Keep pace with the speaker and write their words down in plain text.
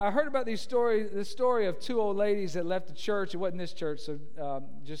I heard about this story of two old ladies that left the church. It wasn't this church, so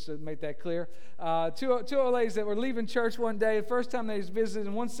just to make that clear. Two old ladies that were leaving church one day. The first time they was visiting,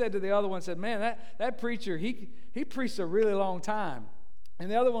 and one said to the other one, man, that preacher, he preached a really long time.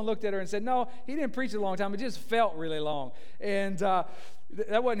 And the other one looked at her and said, no, he didn't preach a long time. It just felt really long. And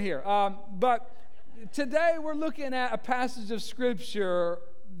that wasn't here. But today we're looking at a passage of Scripture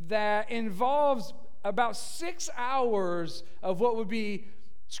that involves about 6 hours of what would be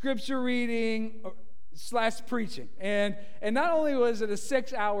Scripture reading / preaching. And not only was it a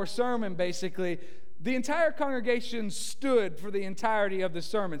 6-hour sermon, basically, the entire congregation stood for the entirety of the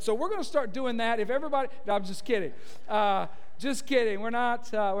sermon. So we're going to start doing that. If everybody, no, I'm just kidding. Just kidding. We're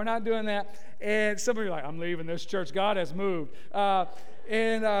not doing that. And some of you are like, I'm leaving this church. God has moved.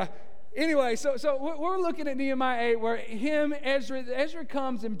 Anyway, so we're looking at Nehemiah 8, where Ezra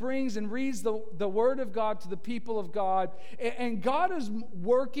comes and brings and reads the word of God to the people of God, and God is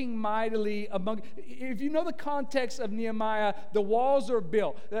working mightily among. If you know the context of Nehemiah, the walls are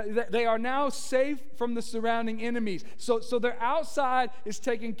built. They are now safe from the surrounding enemies. So their outside is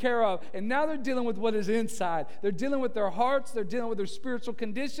taken care of, and now they're dealing with what is inside. They're dealing with their hearts. They're dealing with their spiritual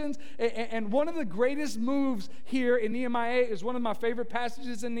conditions. And one of the greatest moves here in Nehemiah 8 is one of my favorite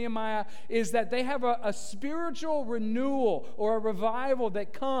passages in Nehemiah, is that they have a spiritual renewal or a revival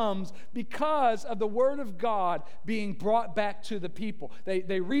that comes because of the Word of God being brought back to the people.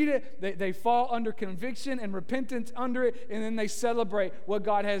 They read it, they fall under conviction and repentance under it, and then they celebrate what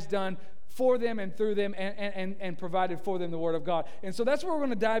God has done for them and through them and provided for them the Word of God. And so that's what we're going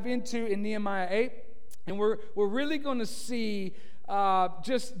to dive into in Nehemiah 8, and we're really going to see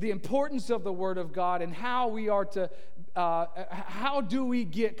just the importance of the Word of God and how we are to, how do we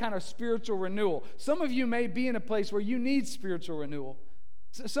get kind of spiritual renewal. Some of you may be in a place where you need spiritual renewal.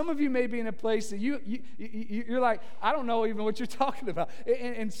 Some of you may be in a place that you're like, I don't know even what you're talking about.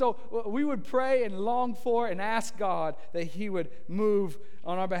 And so we would pray and long for and ask God that He would move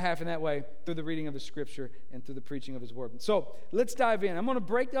on our behalf in that way through the reading of the Scripture and through the preaching of His Word. So let's dive in. I'm going to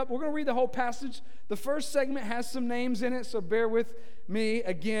break up. We're going to read the whole passage. The first segment has some names in it, so bear with me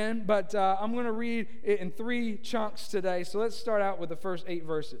again. But I'm going to read it in 3 chunks today. So let's start out with the first 8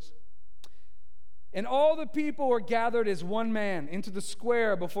 verses. And all the people were gathered as one man into the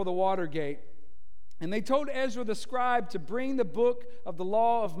square before the water gate. And they told Ezra the scribe to bring the book of the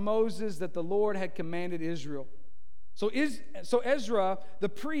law of Moses that the Lord had commanded Israel. So Ezra, the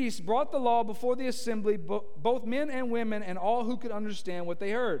priest, brought the law before the assembly, both men and women, and all who could understand what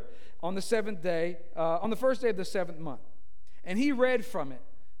they heard, on the 7th day, on the first day of the 7th month. And he read from it,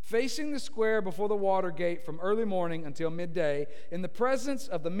 facing the square before the water gate from early morning until midday, in the presence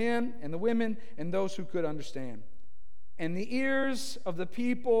of the men and the women and those who could understand. And the ears of the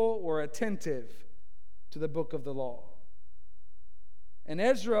people were attentive to the book of the law. And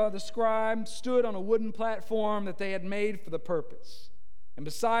Ezra, the scribe, stood on a wooden platform that they had made for the purpose. And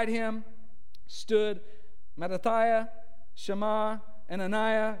beside him stood Mattithiah, Shema,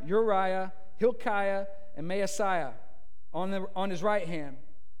 Ananiah, Uriah, Hilkiah, and Maaseiah on his right hand.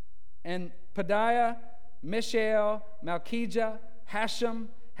 And Pedaiah, Mishael, Malchijah, Hashem,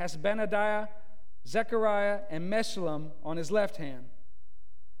 Hasbanadiah, Zechariah, and Meshullam on his left hand.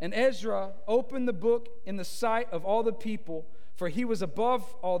 And Ezra opened the book in the sight of all the people, for he was above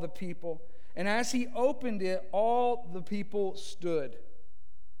all the people. And as he opened it, all the people stood.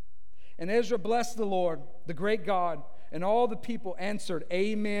 And Ezra blessed the Lord, the great God, and all the people answered,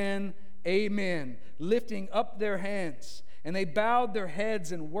 Amen, Amen, lifting up their hands. And they bowed their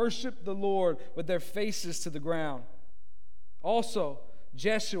heads and worshiped the Lord with their faces to the ground. Also,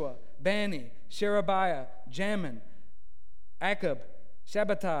 Jeshua, Bani, Sherebiah, Jamin, Akab,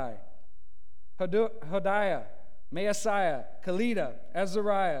 Shabbatai, Hodiah, Maaseiah, Kelida,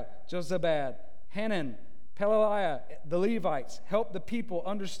 Azariah, Jozabad, Hanan, Pelaliah, the Levites, helped the people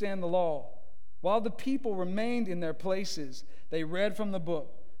understand the law. While the people remained in their places, they read from the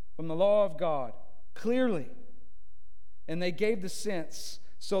book, from the law of God, clearly. And they gave the sense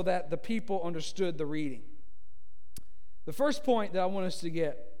so that the people understood the reading. The first point that I want us to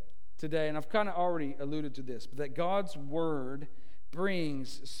get today, and I've kind of already alluded to this, but that God's Word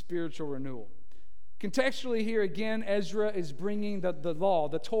brings spiritual renewal. Contextually here again, Ezra is bringing the law,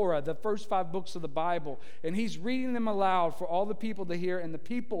 the Torah, the first 5 books of the Bible, and he's reading them aloud for all the people to hear, and the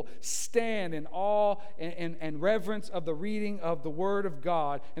people stand in awe and reverence of the reading of the Word of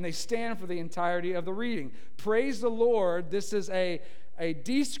God, and they stand for the entirety of the reading. Praise the Lord, this is a a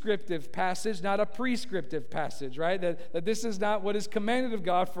descriptive passage, not a prescriptive passage, right? That this is not what is commanded of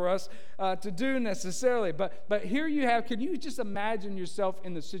God for us to do necessarily. But here you have, can you just imagine yourself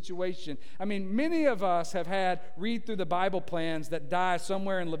in the situation? I mean, many of us have had read through the Bible plans that die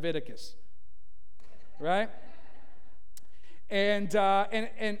somewhere in Leviticus, right? And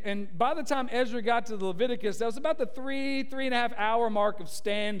by the time Ezra got to the Leviticus, that was about the 3.5 hour mark of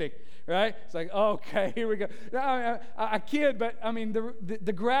standing, right? It's like, okay, here we go. I kid, but I mean,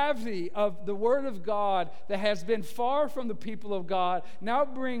 the gravity of the Word of God that has been far from the people of God, now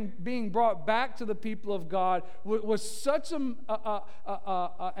being brought back to the people of God, was such an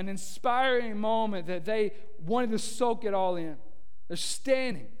inspiring moment that they wanted to soak it all in. They're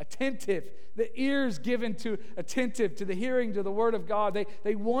standing, attentive, the ears given to attentive to the hearing to the Word of God.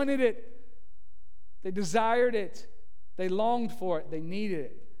 They wanted it. They desired it. They longed for it. They needed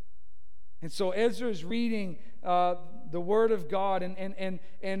it. And so Ezra is reading the Word of God.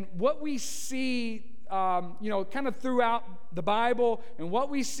 And what we see, kind of throughout the Bible and what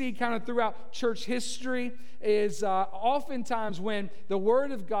we see kind of throughout church history is oftentimes when the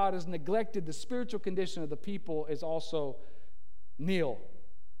Word of God is neglected, the spiritual condition of the people is also nil.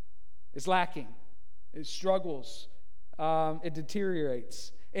 It's lacking. It struggles. It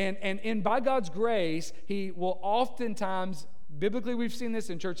deteriorates. And by God's grace, He will oftentimes, biblically we've seen this,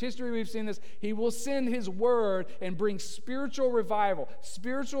 in church history we've seen this, He will send His Word and bring spiritual revival,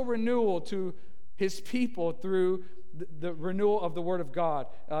 spiritual renewal to His people through the renewal of the Word of God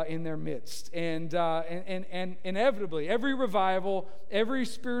in their midst. And inevitably, every revival, every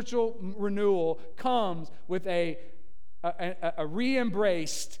spiritual renewal comes with a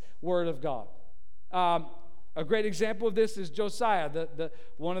re-embraced Word of God. A great example of this is Josiah,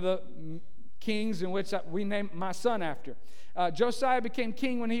 one of the kings in which we named my son after. Josiah became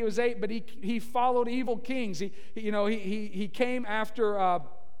king when he was 8, but he followed evil kings. He came after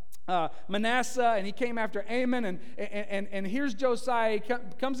Manasseh, and he came after Amon, and here's Josiah. He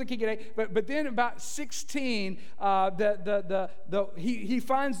becomes the king at 8, but then about 16, he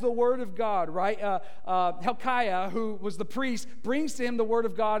finds the Word of God, right? Hilkiah, who was the priest, brings to him the Word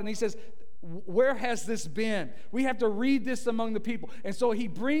of God, and he says, where has this been? We have to read this among the people. And so he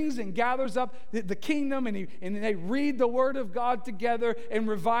brings and gathers up the kingdom, and they read the Word of God together, and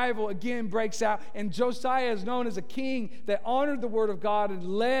revival again breaks out. And Josiah is known as a king that honored the Word of God and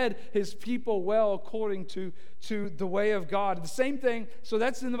led his people well according to the way of God. The same thing, so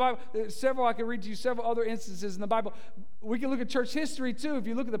that's in the Bible. I can read to you several other instances in the Bible. We can look at church history too. If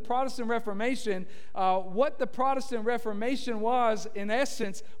you look at the Protestant Reformation, what the Protestant Reformation was, in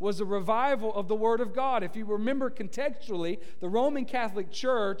essence, was a revival of the Word of God. If you remember contextually, the Roman Catholic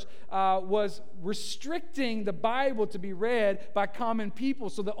Church was restricting the Bible to be read by common people.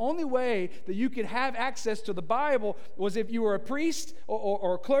 So the only way that you could have access to the Bible was if you were a priest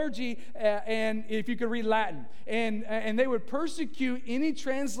or clergy, and if you could read Latin. And they would persecute any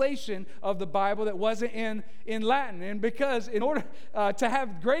translation of the Bible that wasn't in Latin. And because in order to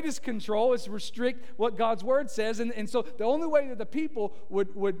have greatest control is to restrict what God's Word says. And so the only way that the people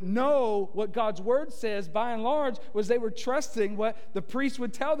would know what God's Word says, by and large, was they were trusting what the priest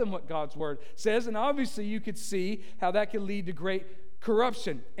would tell them what God's Word says. And obviously you could see how that could lead to great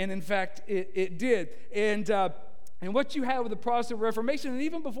corruption. And in fact, it did. And what you had with the Protestant Reformation, and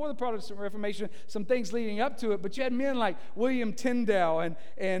even before the Protestant Reformation, some things leading up to it, but you had men like William Tyndale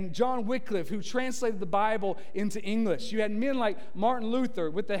and John Wycliffe, who translated the Bible into English. You had men like Martin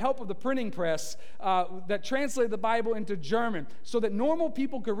Luther, with the help of the printing press, that translated the Bible into German so that normal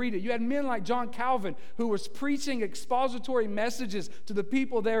people could read it. You had men like John Calvin, who was preaching expository messages to the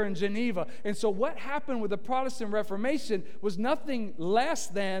people there in Geneva. And so what happened with the Protestant Reformation was nothing less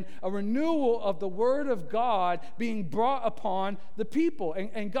than a renewal of the Word of God being brought upon the people.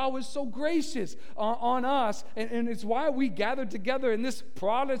 And God was so gracious on us. And it's why we gathered together in this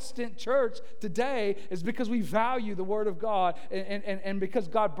Protestant church today, is because we value the Word of God, and because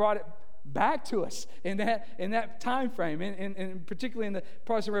God brought it back to us in that time frame, and particularly in the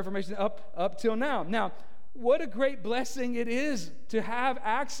Protestant Reformation up till now. Now, what a great blessing it is to have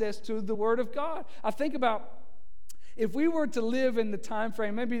access to the Word of God. I think about, if we were to live in the time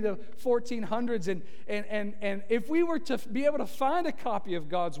frame, maybe the 1400s, and if we were to be able to find a copy of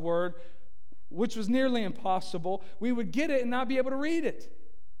God's Word, which was nearly impossible, we would get it and not be able to read it.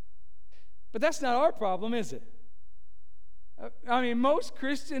 But that's not our problem, is it? I mean, most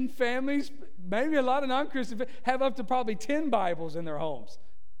Christian families, maybe a lot of non-Christian families, have up to probably 10 Bibles in their homes.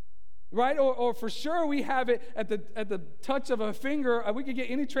 Right? Or for sure we have it at the touch of a finger. We can get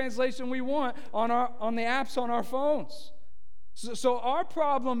any translation we want on the apps on our phones. So our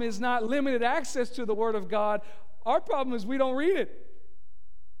problem is not limited access to the Word of God. Our problem is we don't read it.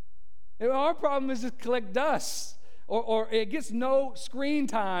 Our problem is to collect dust, or it gets no screen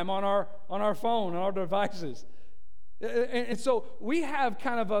time on our phone, on our devices. And so we have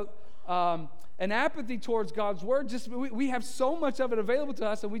kind of an apathy towards God's word. Just we have so much of it available to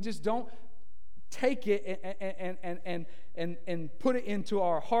us, and we just don't take it and put it into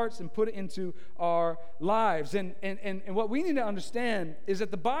our hearts and put it into our lives. And what we need to understand is that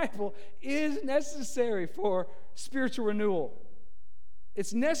the Bible is necessary for spiritual renewal.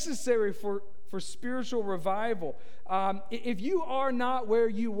 It's necessary for spiritual revival. If you are not where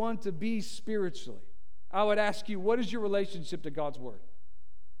you want to be spiritually, I would ask you, what is your relationship to God's word?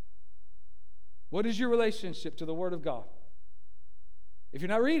 What is your relationship to the word of God? If you're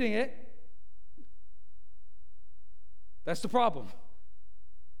not reading it, that's the problem.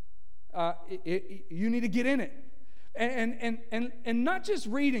 You need to get in it. And not just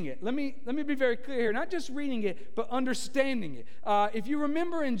reading it. Let me be very clear here. Not just reading it, but understanding it. If you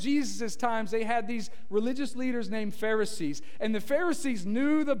remember in Jesus' times, they had these religious leaders named Pharisees. And the Pharisees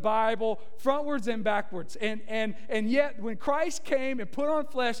knew the Bible frontwards and backwards. And yet, when Christ came and put on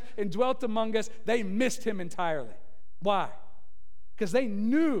flesh and dwelt among us, they missed him entirely. Why? Because they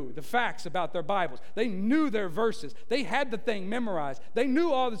knew the facts about their Bibles. They knew their verses. They had the thing memorized. They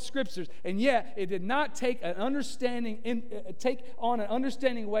knew all the scriptures, and yet it did not take on an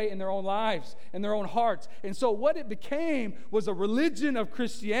understanding way in their own lives, in their own hearts. And so what it became was a religion of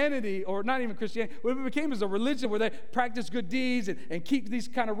Christianity, or not even Christianity. What it became was a religion where they practice good deeds and keep these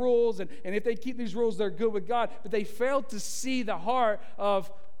kind of rules, and if they keep these rules, they're good with God. But they failed to see the heart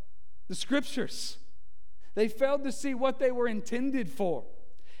of the scriptures. They failed to see what they were intended for.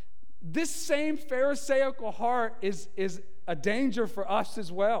 This same Pharisaical heart is a danger for us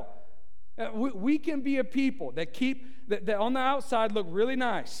as well. We can be a people that on the outside look really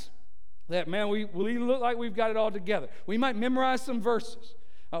nice. That, man, we look like we've got it all together. We might memorize some verses.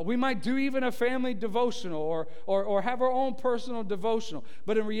 We might do even a family devotional or have our own personal devotional.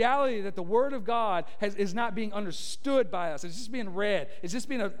 But in reality, that the Word of God is not being understood by us. It's just being read. It's just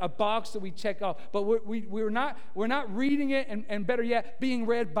being a box that we check off. But we're not reading it, and better yet, being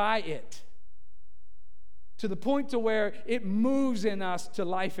read by it. To the point to where it moves in us to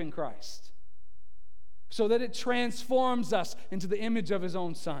life in Christ. So that it transforms us into the image of His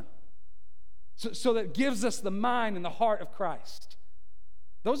own Son. So that it gives us the mind and the heart of Christ.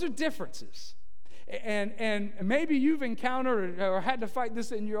 Those are differences. And maybe you've encountered or had to fight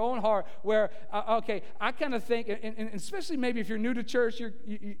this in your own heart where, I kind of think, and especially maybe if you're new to church,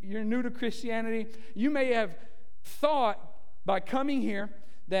 you're new to Christianity, you may have thought by coming here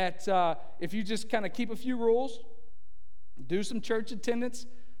that if you just kind of keep a few rules, do some church attendance,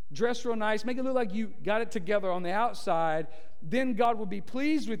 dress real nice, make it look like you got it together on the outside, then God will be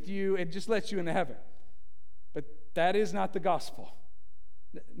pleased with you and just let you into heaven. But that is not the gospel.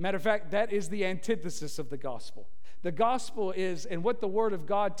 Matter of fact, that is the antithesis of the gospel. The gospel is, and what the Word of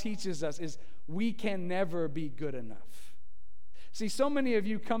God teaches us is, we can never be good enough. See, so many of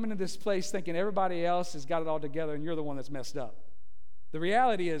you come into this place thinking everybody else has got it all together and you're the one that's messed up. The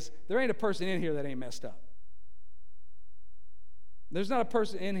reality is, there ain't a person in here that ain't messed up. There's not a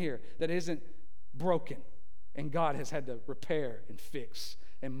person in here that isn't broken and God has had to repair and fix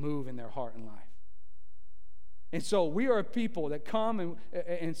and move in their heart and life. And so we are a people that come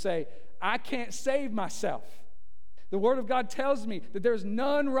and say, I can't save myself. The Word of God tells me that there's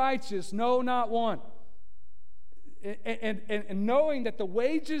none righteous, no, not one. And knowing that the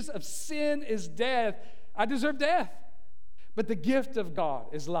wages of sin is death, I deserve death. But the gift of God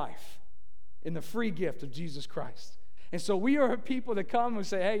is life in the free gift of Jesus Christ. And so we are people that come and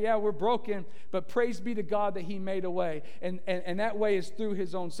say, hey, yeah, we're broken, but praise be to God that He made a way. And that way is through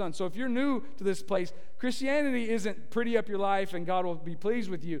His own Son. So if you're new to this place, Christianity isn't pretty up your life and God will be pleased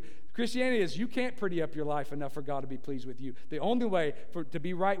with you. Christianity is you can't pretty up your life enough for God to be pleased with you. The only way to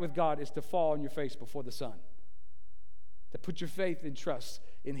be right with God is to fall on your face before the Son. To put your faith and trust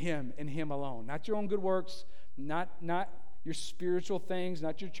in Him and Him alone. Not your own good works, not your spiritual things,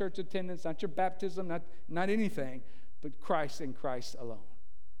 not your church attendance, not your baptism, not anything, but Christ and Christ alone.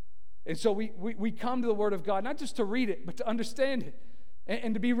 And so we come to the Word of God, not just to read it, but to understand it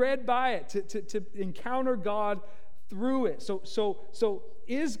and to be read by it, to encounter God through it. So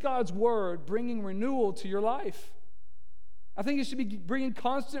is God's Word bringing renewal to your life? I think it should be bringing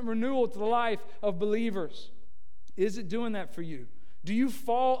constant renewal to the life of believers. Is it doing that for you? Do you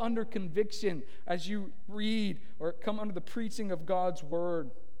fall under conviction as you read or come under the preaching of God's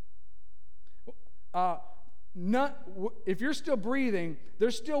Word? If you're still breathing,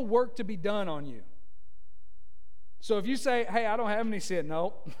 there's still work to be done on you. So if you say, hey, I don't have any sin,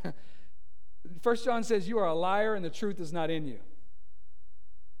 no. 1 John says you are a liar and the truth is not in you.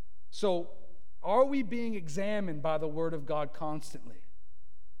 So, are we being examined by the Word of God constantly?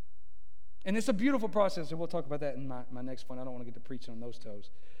 And it's a beautiful process, and we'll talk about that in my next point. I don't want to get to preaching on those toes.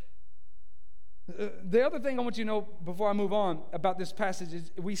 The other thing I want you to know before I move on about this passage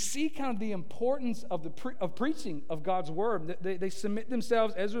is we see kind of the importance of of preaching of God's Word. They submit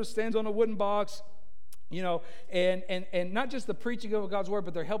themselves. Ezra stands on a wooden box, and not just the preaching of God's Word,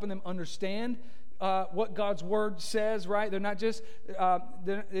 but they're helping them understand what God's Word says, right? They're not just,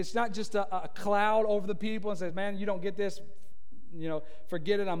 it's not just a cloud over the people and says, man, you don't get this,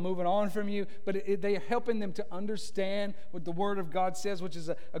 forget it, I'm moving on from you. But they are helping them to understand what the Word of God says, which is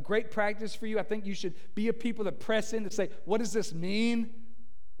a great practice for you. I think you should be a people that press in to say, what does this mean?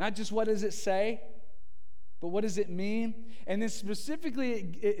 Not just what does it say, but what does it mean? And then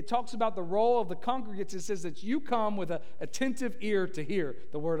specifically, it talks about the role of the congregants. It says that you come with an attentive ear to hear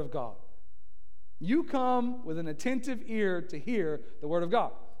the Word of God. You come with an attentive ear to hear the Word of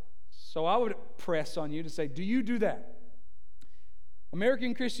God. So I would press on you to say, do you do that?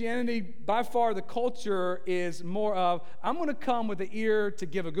 American Christianity, by far the culture is more of, I'm going to come with the ear to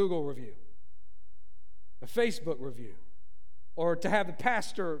give a Google review, a Facebook review, or to have the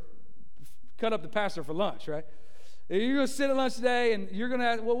pastor, cut up the pastor for lunch, right? You're going to sit at lunch today and you're going to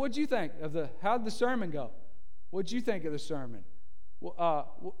ask, well, what'd you think of how'd the sermon go? What'd you think of the sermon?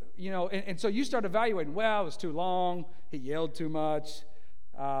 And so you start evaluating, well, it was too long, he yelled too much,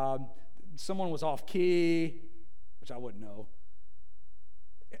 someone was off key, which I wouldn't know.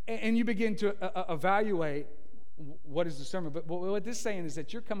 And you begin to evaluate what is the sermon. But what this is saying is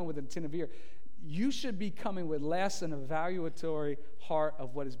that you're coming with an attentive ear. You should be coming with less an evaluatory heart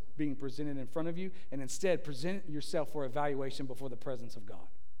of what is being presented in front of you, and instead present yourself for evaluation before the presence of God.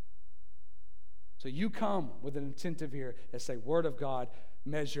 So you come with an attentive ear and say, Word of God,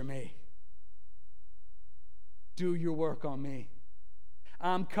 measure me. Do your work on me.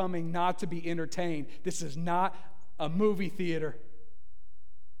 I'm coming not to be entertained. This is not a movie theater.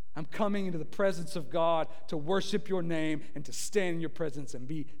 I'm coming into the presence of God to worship your name and to stand in your presence and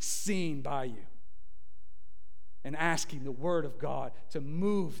be seen by you. And asking the Word of God to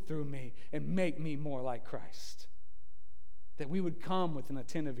move through me and make me more like Christ. That we would come with an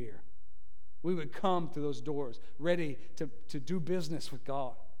attentive ear. We would come through those doors ready to do business with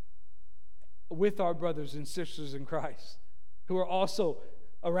God, with our brothers and sisters in Christ, who are also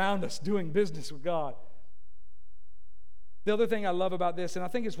around us doing business with God. The other thing I love about this, and I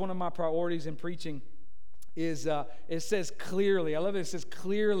think it's one of my priorities in preaching, is it says clearly. I love it says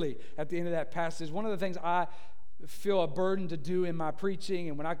clearly at the end of that passage. One of the things I feel a burden to do in my preaching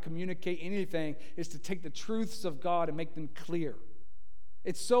and when I communicate anything is to take the truths of God and make them clear.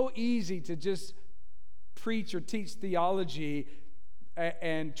 It's so easy to just preach or teach theology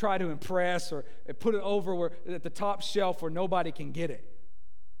and try to impress or put it over at the top shelf where nobody can get it.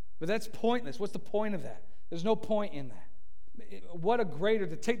 But that's pointless. What's the point of that? There's no point in that. What a greater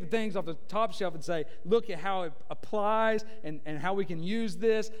to take the things off the top shelf and say, look at how it applies and how we can use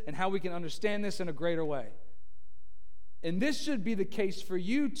this and how we can understand this in a greater way. And this should be the case for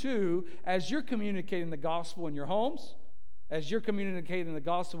you too as you're communicating the gospel in your homes, as you're communicating the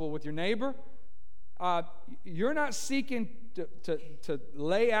gospel with your neighbor. You're not seeking to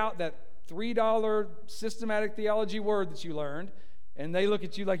lay out that $3 systematic theology word that you learned, and they look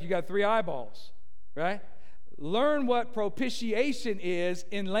at you like you got 3 eyeballs, right? Learn what propitiation is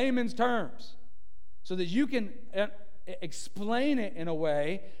in layman's terms so that you can explain it in a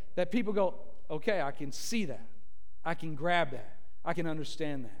way that people go, okay, I can see that. I can grab that. I can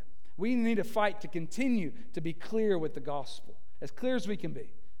understand that. We need to fight to continue to be clear with the gospel, as clear as we can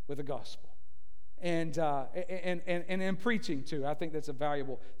be with the gospel. And in preaching, too. I think that's a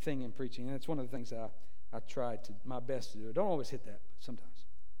valuable thing in preaching, and it's one of the things that I try my best to do. I don't always hit that, but sometimes.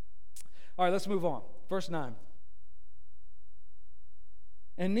 All right, let's move on. Verse 9.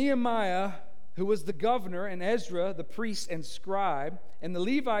 And Nehemiah, who was the governor, and Ezra, the priest and scribe, and the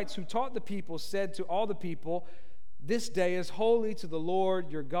Levites who taught the people, said to all the people, this day is holy to the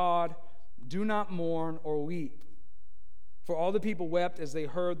Lord your God. Do not mourn or weep. For all the people wept as they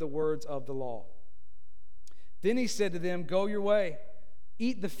heard the words of the law. Then he said to them, go your way,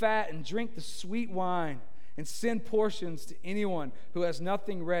 eat the fat and drink the sweet wine, and send portions to anyone who has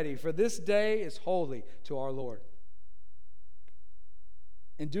nothing ready, for this day is holy to our Lord.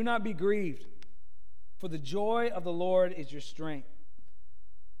 And do not be grieved, for the joy of the Lord is your strength.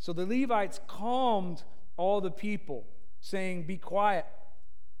 So the Levites calmed all the people, saying, be quiet.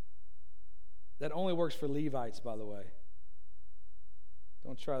 That only works for Levites, by the way.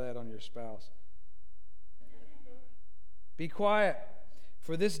 Don't try that on your spouse. Be quiet,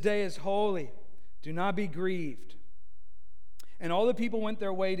 for this day is holy. Do not be grieved. And all the people went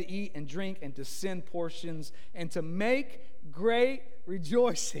their way to eat and drink and to send portions and to make great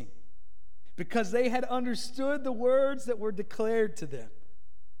rejoicing, because they had understood the words that were declared to them.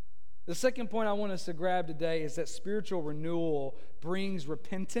 The second point I want us to grab today is that spiritual renewal brings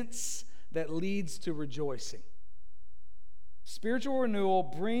repentance that leads to rejoicing. Spiritual renewal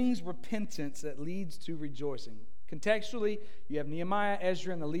brings repentance that leads to rejoicing. Contextually, you have Nehemiah,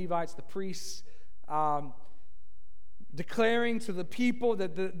 Ezra, and the Levites, the priests, declaring to the people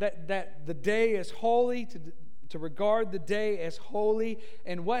that the day is holy, to regard the day as holy.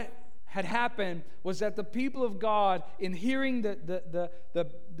 And what had happened was that the people of God, in hearing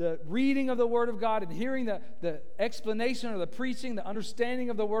the reading of the Word of God and hearing the explanation or the preaching, the understanding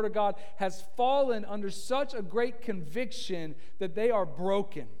of the Word of God, has fallen under such a great conviction that they are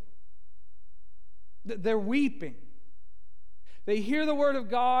broken. They're weeping. They hear the Word of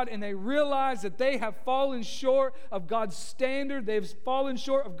God and they realize that they have fallen short of God's standard. They've fallen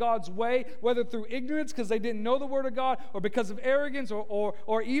short of God's way, whether through ignorance because they didn't know the Word of God, or because of arrogance,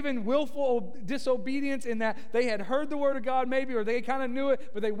 or even willful disobedience in that they had heard the Word of God maybe, or they kind of knew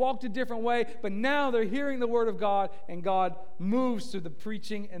it, but they walked a different way. But now they're hearing the Word of God, and God moves through the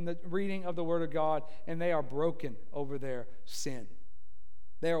preaching and the reading of the Word of God, and they are broken over their sin.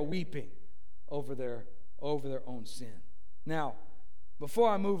 They are weeping over their own sin. Now, before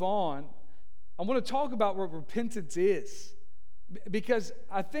I move on, I want to talk about what repentance is, because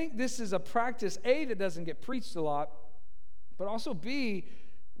I think this is a practice, A, that doesn't get preached a lot, but also B,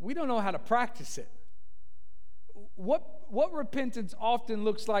 we don't know how to practice it. What repentance often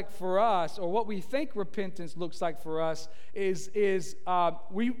looks like for us, or what we think repentance looks like for us, is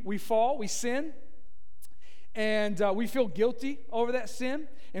we fall, we sin, and we feel guilty over that sin.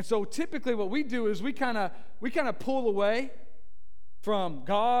 And so typically what we do is we kind of pull away from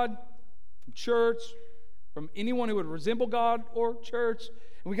God, from church, from anyone who would resemble God or church.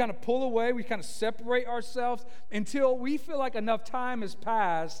 And we kind of pull away, we kind of separate ourselves until we feel like enough time has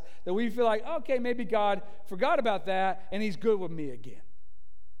passed that we feel like, okay, maybe God forgot about that and He's good with me again.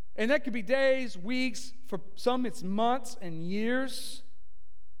 And that could be days, weeks, for some it's months and years.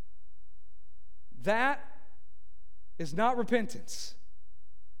 That is not repentance.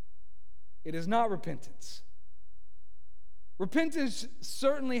 It is not repentance. Repentance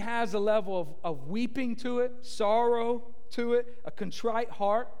certainly has a level of weeping to it, sorrow to it, a contrite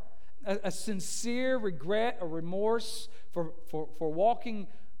heart, a sincere regret, a remorse for walking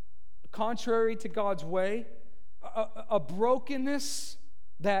contrary to God's way, a brokenness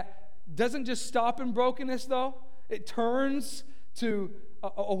that doesn't just stop in brokenness, though. It turns to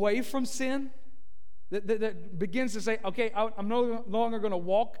away from sin. That begins to say, okay, I'm no longer going to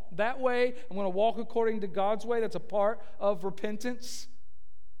walk that way. I'm going to walk according to God's way. That's a part of repentance.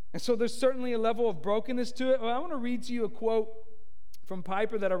 And so there's certainly a level of brokenness to it. I want to read to you a quote from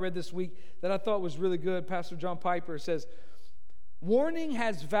Piper that I read this week that I thought was really good. Pastor John Piper says, "Warning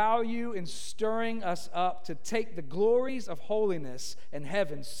has value in stirring us up to take the glories of holiness and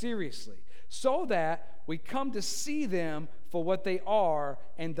heaven seriously, so that we come to see them for what they are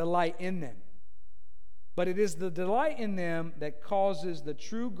and delight in them. But it is the delight in them that causes the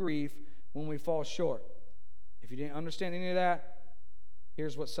true grief when we fall short." If you didn't understand any of that,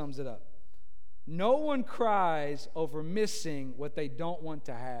 here's what sums it up. No one cries over missing what they don't want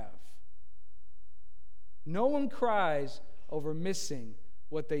to have. No one cries over missing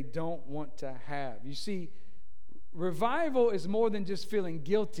what they don't want to have. You see, revival is more than just feeling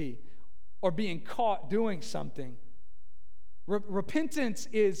guilty or being caught doing something. Repentance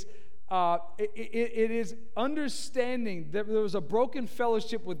is it is understanding that there was a broken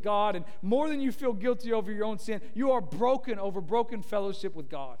fellowship with God, and more than you feel guilty over your own sin, you are broken over broken fellowship with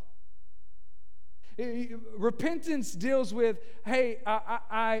God. Repentance deals with, hey,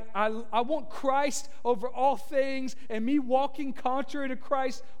 I want Christ over all things, and me walking contrary to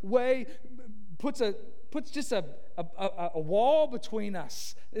Christ's way puts just a wall between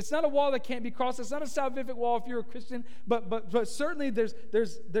us. It's not a wall that can't be crossed. It's not a salvific wall if you're a Christian, but certainly there's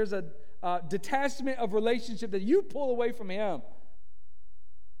a detachment of relationship that you pull away from Him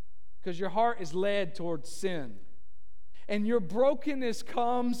because your heart is led towards sin. And your brokenness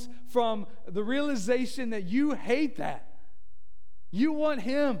comes from the realization that you hate that. You want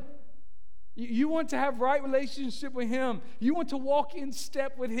Him. You want to have right relationship with Him. You want to walk in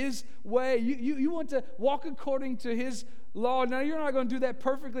step with His way. You want to walk according to His law. Now, you're not going to do that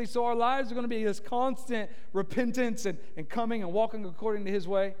perfectly, so our lives are going to be this constant repentance and coming and walking according to His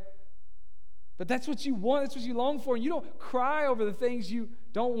way. But that's what you want. That's what you long for. And you don't cry over the things you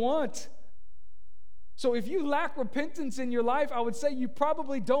don't want. So if you lack repentance in your life, I would say you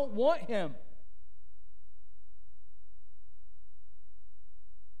probably don't want Him.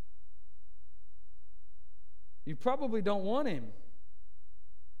 You probably don't want him.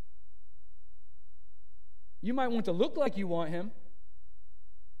 You might want to look like you want him.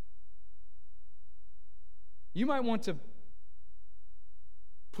 You might want to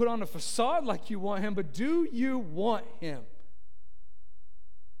put on a facade like you want him, but do you want him?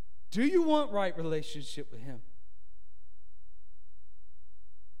 Do you want right relationship with him?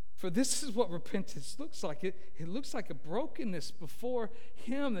 For this is what repentance looks like. It looks like a brokenness before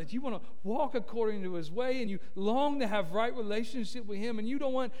him, that you want to walk according to his way and you long to have right relationship with him, and you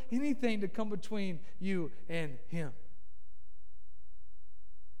don't want anything to come between you and him.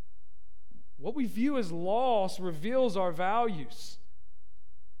 What we view as loss reveals our values.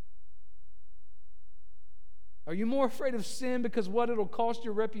 Are you more afraid of sin because what it'll cost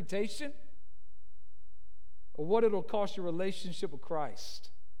your reputation, or what it'll cost your relationship with Christ?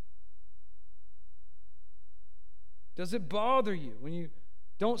 Does it bother you when you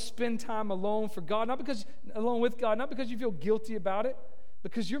don't spend time alone for God? Alone with God, not because you feel guilty about it,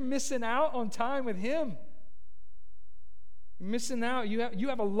 because you're missing out on time with him. You're missing out. You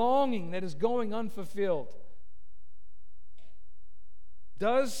have a longing that is going unfulfilled.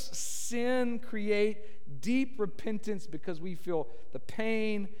 Does sin create deep repentance because we feel the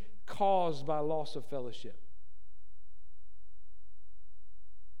pain caused by loss of fellowship?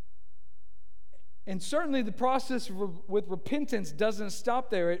 And certainly the process with repentance doesn't stop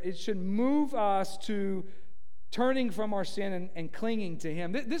there. It should move us to turning from our sin and clinging to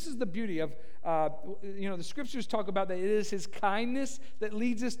him. This is the beauty of, the scriptures talk about that it is his kindness that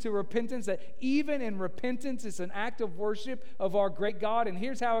leads us to repentance, that even in repentance, it's an act of worship of our great God. And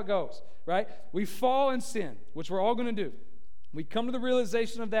here's how it goes, right? We fall in sin, which we're all going to do. We come to the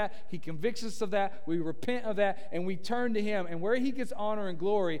realization of that. He convicts us of that. We repent of that, and we turn to him. And where he gets honor and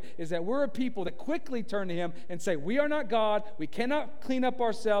glory is that we're a people that quickly turn to him and say, we are not God. We cannot clean up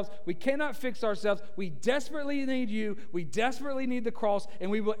ourselves. We cannot fix ourselves. We desperately need you. We desperately need the cross,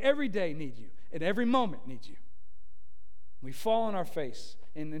 and we will every day need you, and every moment need you. We fall on our face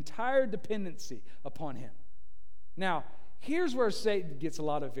in entire dependency upon him. Now, here's where Satan gets a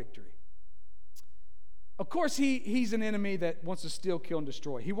lot of victory. Of course, he's an enemy that wants to steal, kill, and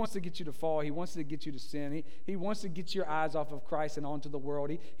destroy. He wants to get you to fall. He wants to get you to sin. He wants to get your eyes off of Christ and onto the world.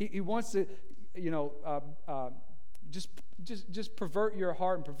 He wants to, just pervert your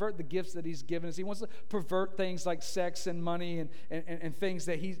heart and pervert the gifts that he's given us. He wants to pervert things like sex and money and things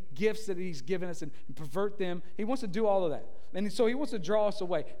gifts that he's given us and pervert them. He wants to do all of that. And so he wants to draw us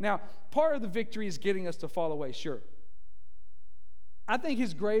away. Now, part of the victory is getting us to fall away, sure. I think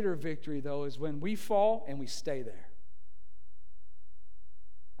his greater victory, though, is when we fall and we stay there.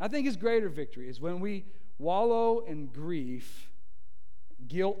 I think his greater victory is when we wallow in grief,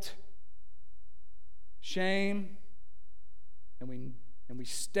 guilt, shame, and we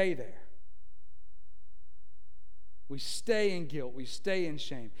stay there. We stay in guilt. We stay in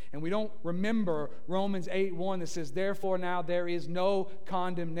shame. And we don't remember Romans 8:1 that says, therefore now there is no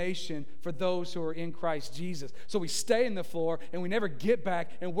condemnation for those who are in Christ Jesus. So we stay in the floor and we never get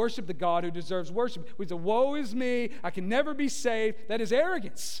back and worship the God who deserves worship. We say, woe is me. I can never be saved. That is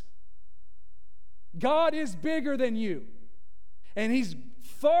arrogance. God is bigger than you. And he's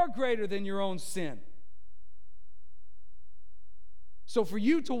far greater than your own sin. So for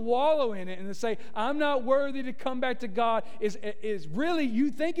you to wallow in it and to say, I'm not worthy to come back to God, is really,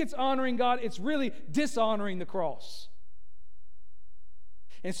 you think it's honoring God, it's really dishonoring the cross.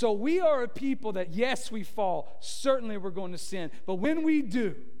 And so we are a people that, yes, we fall. Certainly we're going to sin. But when we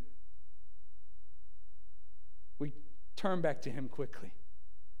do, we turn back to him quickly.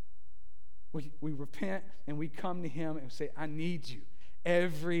 We repent and we come to him and say, I need you.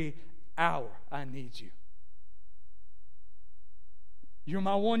 Every hour I need you. You're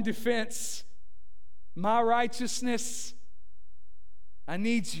my one defense, my righteousness. I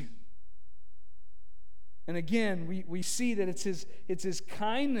need you. And again, we see that it's his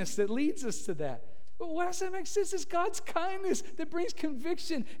kindness that leads us to that. But why does that make sense? It's God's kindness that brings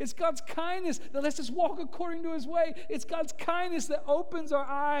conviction. It's God's kindness that lets us walk according to his way. It's God's kindness that opens our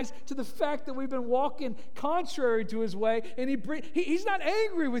eyes to the fact that we've been walking contrary to his way. And he's not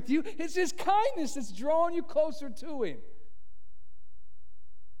angry with you. It's his kindness that's drawing you closer to him.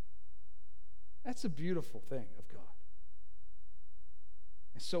 That's a beautiful thing of God.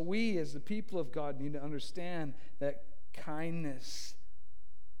 And so we, as the people of God, need to understand that kindness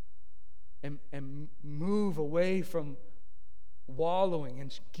and move away from wallowing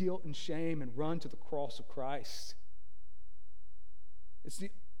in guilt and shame and run to the cross of Christ.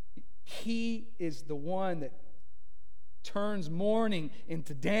 He is the one that turns mourning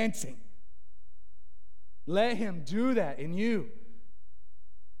into dancing. Let him do that in you.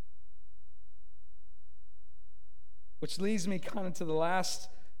 Which leads me kind of to the last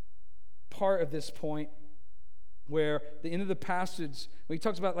part of this point, where the end of the passage, when he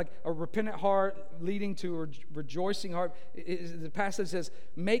talks about like a repentant heart leading to a rejoicing heart, the passage says,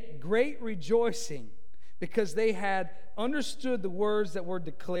 make great rejoicing because they had understood the words that were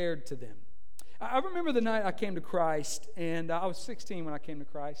declared to them. I remember the night I came to Christ, and I was 16 when I came to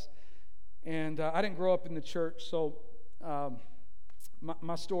Christ, and I didn't grow up in the church, so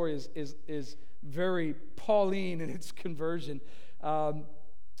my story is very Pauline in its conversion.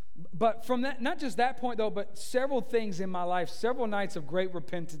 But from that, not just that point though, but several things in my life, several nights of great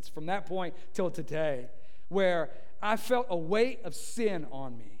repentance from that point till today, where I felt a weight of sin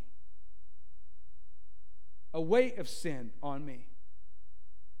on me. A weight of sin on me.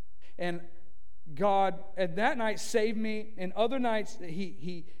 And God at that night saved me, and other nights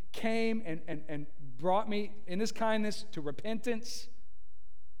He came and brought me in His kindness to repentance.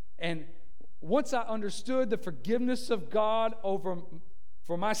 And once I understood the forgiveness of God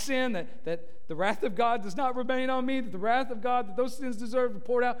for my sin, that the wrath of God does not remain on me, that the wrath of God that those sins deserved were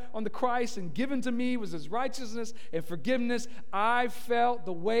poured out on the Christ and given to me was His righteousness and forgiveness, I felt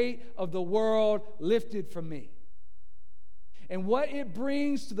the weight of the world lifted from me. And what it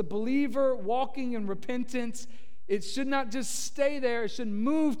brings to the believer walking in repentance, it should not just stay there, it should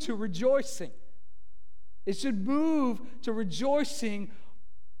move to rejoicing. It should move to rejoicing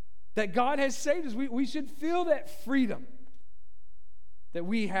that God has saved us. We should feel that freedom that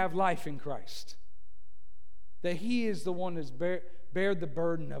we have life in Christ, that He is the one that's bared the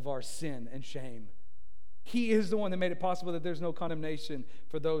burden of our sin and shame. He is the one that made it possible that there's no condemnation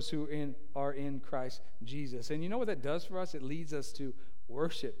for those who are in Christ Jesus. And you know what that does for us? It leads us to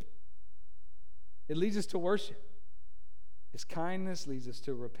worship. It leads us to worship. His kindness leads us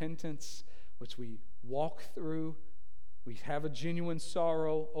to repentance, which we walk through. We have a genuine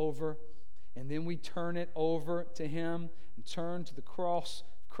sorrow over, and then we turn it over to Him and turn to the cross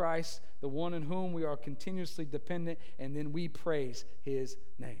of Christ, the one in whom we are continuously dependent, and then we praise His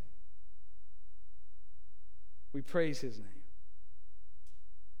name. We praise His name.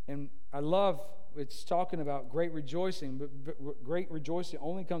 And I love, it's talking about great rejoicing, but great rejoicing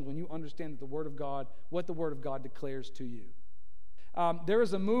only comes when you understand that the Word of God, what the Word of God declares to you. There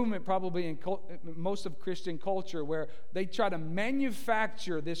is a movement probably in most of Christian culture where they try to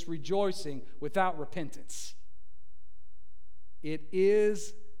manufacture this rejoicing without repentance. It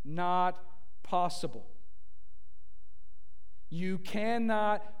is not possible. You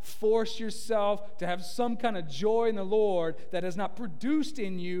cannot force yourself to have some kind of joy in the Lord that is not produced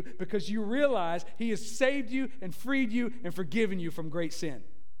in you because you realize He has saved you and freed you and forgiven you from great sin.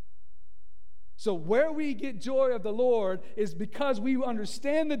 So where we get joy of the Lord is because we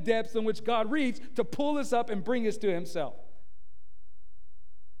understand the depths in which God reached to pull us up and bring us to Himself.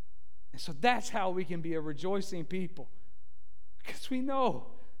 And so that's how we can be a rejoicing people, because we know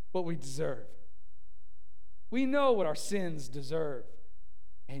what we deserve. We know what our sins deserve,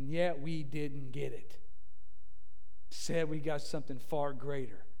 and yet we didn't get it. Instead, we got something far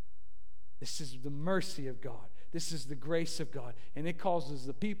greater. This is the mercy of God. This is the grace of God, and it causes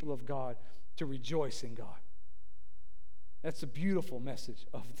the people of God to rejoice in God. That's a beautiful message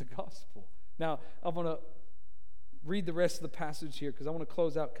of the gospel. Now, I want to read the rest of the passage here because I want to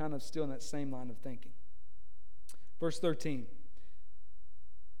close out kind of still in that same line of thinking. Verse 13.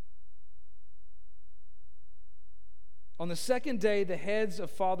 On the second day, the heads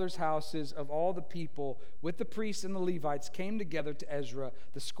of fathers' houses of all the people with the priests and the Levites came together to Ezra,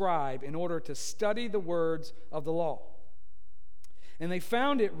 the scribe, in order to study the words of the law. And they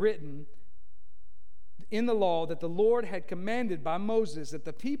found it written in the law that the Lord had commanded by Moses that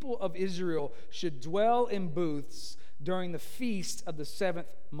the people of Israel should dwell in booths during the feast of the 7th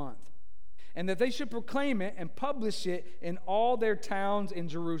month, and that they should proclaim it and publish it in all their towns in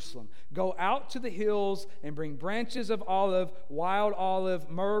Jerusalem. Go out to the hills and bring branches of olive, wild olive,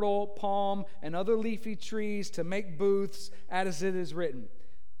 myrtle, palm, and other leafy trees to make booths, as it is written.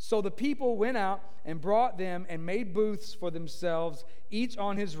 So the people went out and brought them and made booths for themselves, each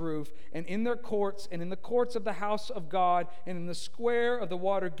on his roof, and in their courts, and in the courts of the house of God, and in the square of the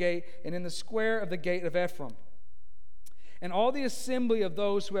water gate, and in the square of the gate of Ephraim. And all the assembly of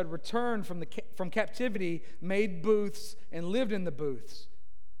those who had returned from captivity made booths and lived in the booths.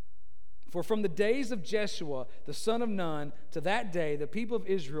 For from the days of Jeshua, the son of Nun, to that day, the people of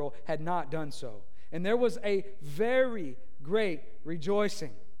Israel had not done so. And there was a very great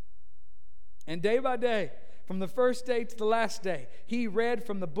rejoicing. And day by day, from the first day to the last day, he read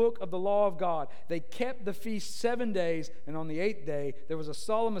from the book of the law of God. They kept the feast 7 days, and on the 8th day, there was a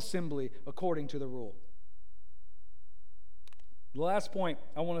solemn assembly according to the rule. The last point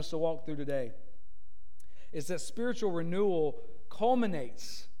I want us to walk through today is that spiritual renewal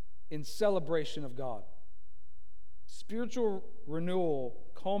culminates in celebration of God. Spiritual renewal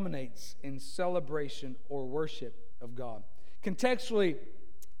culminates in celebration or worship of God. Contextually,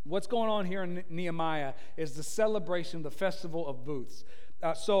 what's going on here in Nehemiah is the celebration of the Festival of Booths.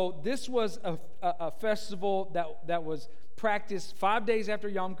 So this was a festival that was practiced 5 days after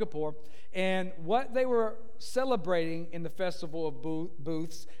Yom Kippur, and what they were celebrating in the Festival of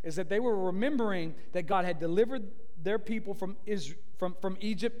Booths is that they were remembering that God had delivered their people from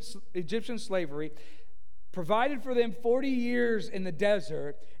Egyptian slavery, provided for them 40 years in the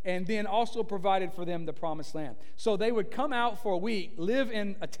desert, and then also provided for them the promised land. So they would come out for a week, live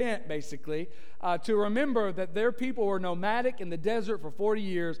in a tent basically, to remember that their people were nomadic in the desert for 40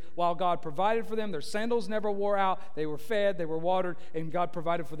 years while God provided for them. Their sandals never wore out. They were fed, they were watered, and God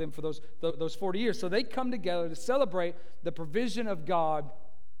provided for them for those 40 years. So they come together to celebrate the provision of God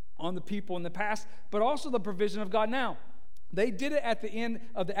on the people in the past, but also the provision of God now. They did it at the end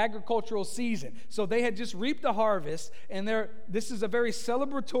of the agricultural season. So they had just reaped the harvest, and this is a very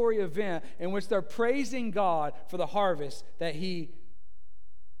celebratory event in which they're praising God for the harvest that He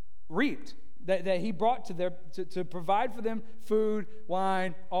reaped, that He brought to provide for them food,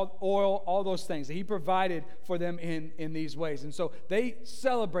 wine, oil, all those things. That He provided for them in these ways. And so they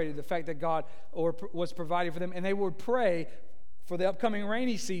celebrated the fact that God was providing for them, and they would pray for the upcoming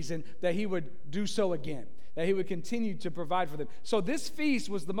rainy season that He would do so again, that He would continue to provide for them. So this feast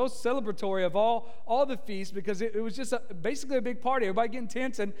was the most celebratory of all the feasts, because it was just basically a big party. Everybody get in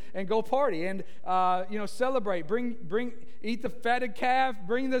tents and go party and celebrate. Eat the fatted calf,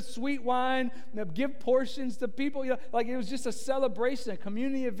 bring the sweet wine, give portions to people. It was just a celebration, a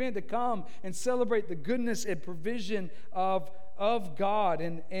community event to come and celebrate the goodness and provision of God.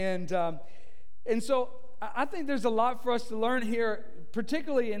 And so I think there's a lot for us to learn here,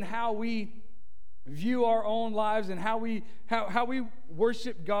 particularly in how we view our own lives and how we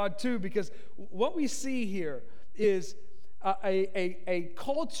worship God too, because what we see here is a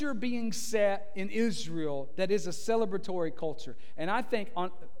culture being set in Israel that is a celebratory culture. And I think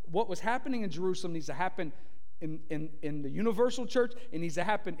what was happening in Jerusalem needs to happen in the universal church. It needs to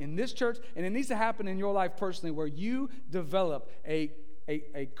happen in this church, and it needs to happen in your life personally, where you develop a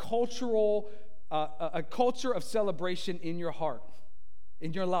culture of celebration in your heart,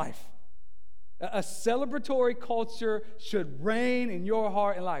 in your life. A celebratory culture should reign in your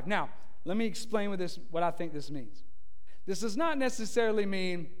heart and life. Now, let me explain what I think this means. This does not necessarily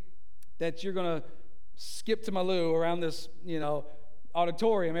mean that you're going to skip to Malou around this,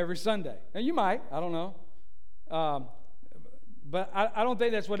 auditorium every Sunday. Now, you might. I don't know. But I don't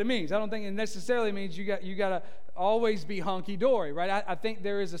think that's what it means. I don't think it necessarily means you got to always be hunky-dory, right? I think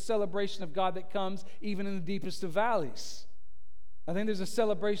there is a celebration of God that comes even in the deepest of valleys. I think there's a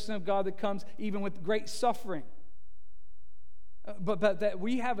celebration of God that comes even with great suffering. But that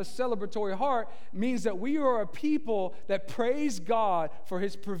we have a celebratory heart means that we are a people that praise God for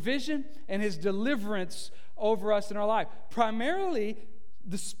His provision and His deliverance over us in our life. Primarily,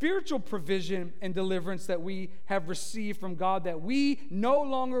 the spiritual provision and deliverance that we have received from God, that we no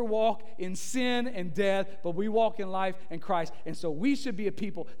longer walk in sin and death, but we walk in life in Christ. And so we should be a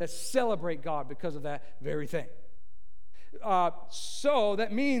people that celebrate God because of that very thing. So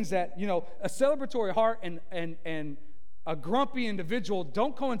that means that, a celebratory heart and a grumpy individual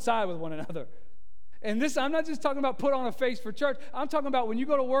don't coincide with one another. And this, I'm not just talking about put on a face for church. I'm talking about when you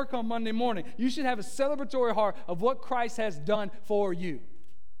go to work on Monday morning, you should have a celebratory heart of what Christ has done for you.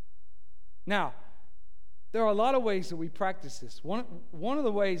 Now, there are a lot of ways that we practice this. One of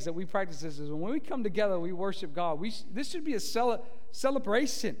the ways that we practice this is when we come together, we worship God. This should be a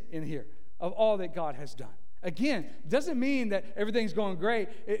celebration in here of all that God has done. Again, doesn't mean that everything's going great.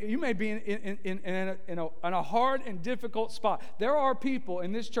 You may be in a hard and difficult spot. There are people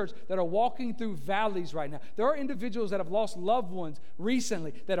in this church that are walking through valleys right now. There are individuals that have lost loved ones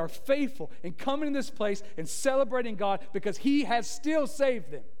recently that are faithful and coming to this place and celebrating God because He has still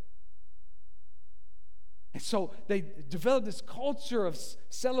saved them. And so they develop this culture of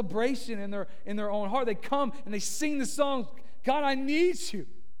celebration in their own heart. They come and they sing the songs, God, I need you.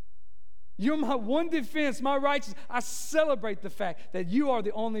 You're my one defense, my righteousness. I celebrate the fact that you are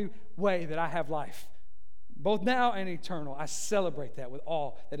the only way that I have life, both now and eternal. I celebrate that with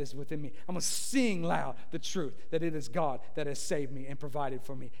all that is within me. I'm going to sing loud the truth that it is God that has saved me and provided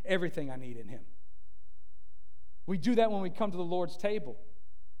for me everything I need in Him. We do that when we come to the Lord's table.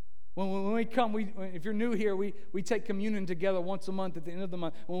 When we come, if you're new here, we take communion together once a month at the end of the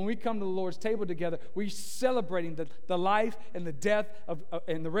month. When we come to the Lord's table together, we're celebrating the life and the death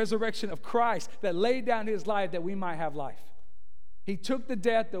and the resurrection of Christ that laid down His life that we might have life. He took the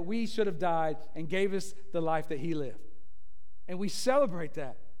death that we should have died and gave us the life that he lived. And we celebrate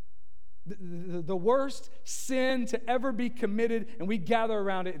that. The worst sin to ever be committed, and we gather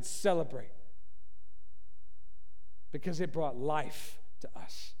around it and celebrate. Because it brought life to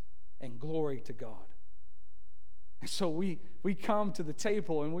us and glory to God. And so we come to the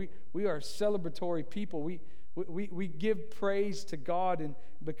table, and we are celebratory people. We give praise to God, and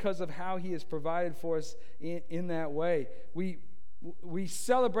because of how he has provided for us in that way. We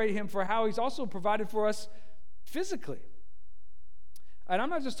celebrate him for how he's also provided for us physically. And I'm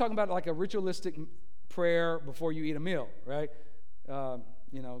not just talking about like a ritualistic prayer before you eat a meal, right?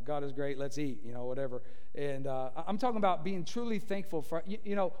 God is great, let's eat, whatever. And I'm talking about being truly thankful for,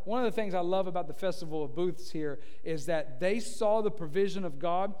 one of the things I love about the Festival of Booths here is that they saw the provision of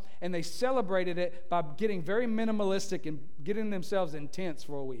God, and they celebrated it by getting very minimalistic and getting themselves in tents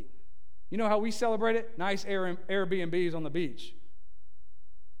for a week. You know how we celebrate it? Nice Airbnbs on the beach.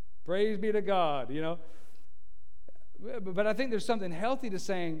 Praise be to God, But I think there's something healthy to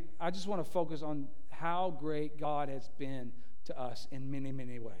saying, I just want to focus on how great God has been to us in many,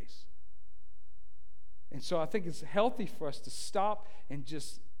 many ways. And so I think it's healthy for us to stop and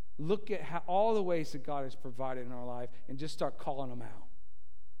just look at all the ways that God has provided in our life and just start calling them out.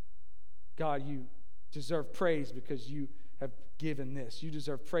 God, you deserve praise because you have given this. You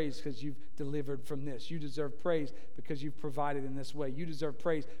deserve praise because you've delivered from this. You deserve praise because you've provided in this way. You deserve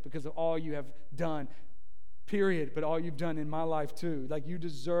praise because of all you have done, period, but all you've done in my life too. Like, you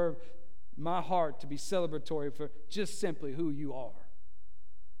deserve my heart to be celebratory for just simply who you are.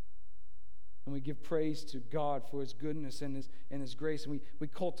 And we give praise to God for his goodness and his grace. And we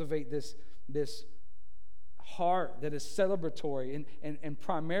cultivate this heart that is celebratory and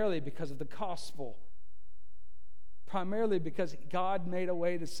primarily because of the gospel. Primarily because God made a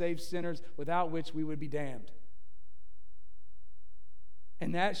way to save sinners without which we would be damned.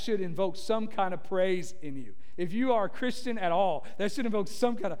 And that should invoke some kind of praise in you. If you are a Christian at all, that should invoke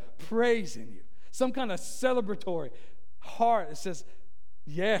some kind of praise in you. Some kind of celebratory heart that says,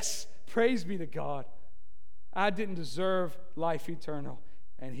 yes, praise be to God. I didn't deserve life eternal,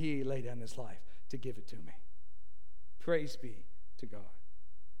 and he laid down his life to give it to me. Praise be to God.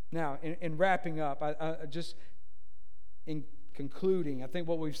 Now, in wrapping up, I just in concluding, I think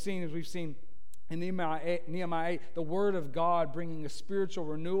what we've seen in Nehemiah 8, the word of God bringing a spiritual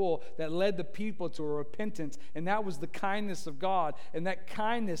renewal that led the people to a repentance, and that was the kindness of God, and that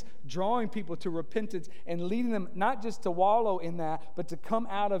kindness drawing people to repentance and leading them not just to wallow in that, but to come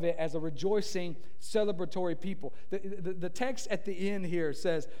out of it as a rejoicing, celebratory people. The text at the end here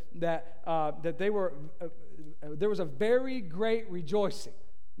says that there was a very great rejoicing.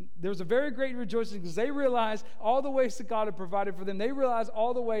 There was a very great rejoicing because they realized all the ways that God had provided for them. They realized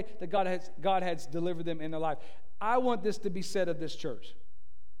all the way that God has delivered them in their life. I want this to be said of this church.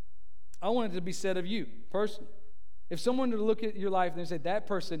 I want it to be said of you personally. If someone were to look at your life and they say, that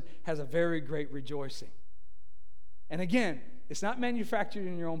person has a very great rejoicing. And again, it's not manufactured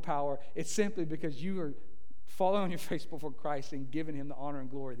in your own power. It's simply because you are falling on your face before Christ and giving him the honor and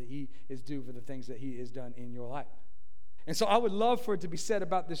glory that he is due for the things that he has done in your life. And so I would love for it to be said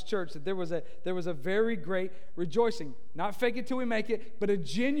about this church that there was a very great rejoicing. Not fake it till we make it, but a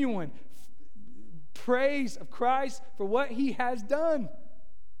genuine praise of Christ for what he has done.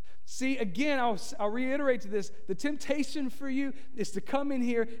 See, again, I'll reiterate to this. The temptation for you is to come in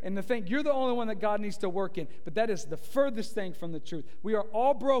here and to think you're the only one that God needs to work in. But that is the furthest thing from the truth. We are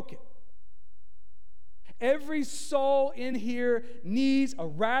all broken. Every soul in here needed a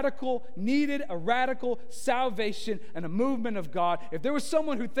radical salvation and a movement of God. If there was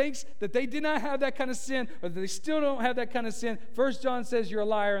someone who thinks that they did not have that kind of sin, or that they still don't have that kind of sin, 1 John says you're a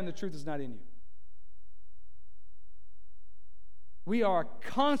liar and the truth is not in you. We are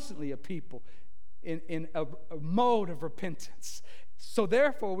constantly a people in a mode of repentance. So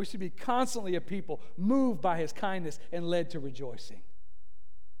therefore, we should be constantly a people moved by his kindness and led to rejoicing.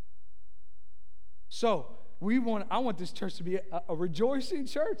 So, I want this church to be a rejoicing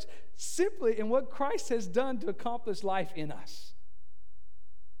church simply in what Christ has done to accomplish life in us.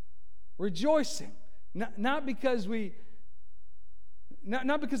 Rejoicing. Not because of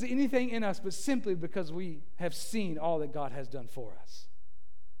anything in us, but simply because we have seen all that God has done for us.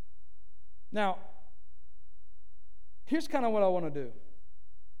 Now, here's kind of what I want to do.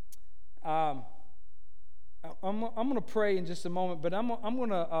 I'm going to pray in just a moment, but I'm going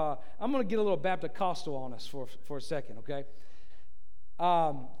to get a little Baptist-costal on us for a second, okay?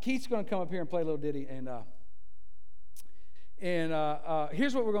 Keith's going to come up here and play a little ditty, and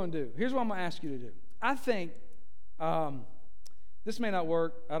here's what we're going to do. Here's what I'm going to ask you to do. I think this may not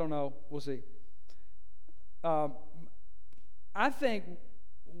work. I don't know. We'll see. I think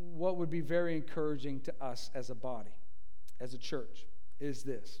what would be very encouraging to us as a body, as a church, is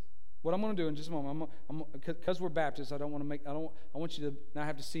this. What I'm going to do in just a moment, because we're Baptists, I want you to not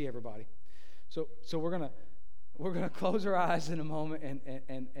have to see everybody. So we're going to close our eyes in a moment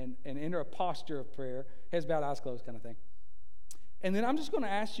and enter a posture of prayer, heads bowed, eyes closed kind of thing. And then I'm just going to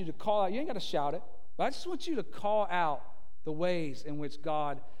ask you to call out. You ain't got to shout it, but I just want you to call out the ways in which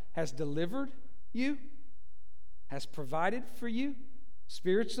God has delivered you, has provided for you,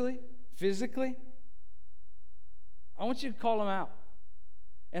 spiritually, physically. I want you to call them out.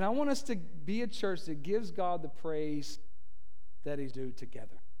 And I want us to be a church that gives God the praise that He's due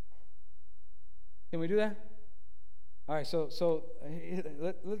together. Can we do that? All right, so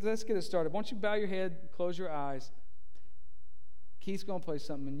let's get it started. Why don't you bow your head, close your eyes. Keith's going to play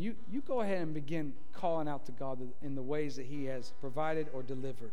something, and you go ahead and begin calling out to God in the ways that He has provided or delivered.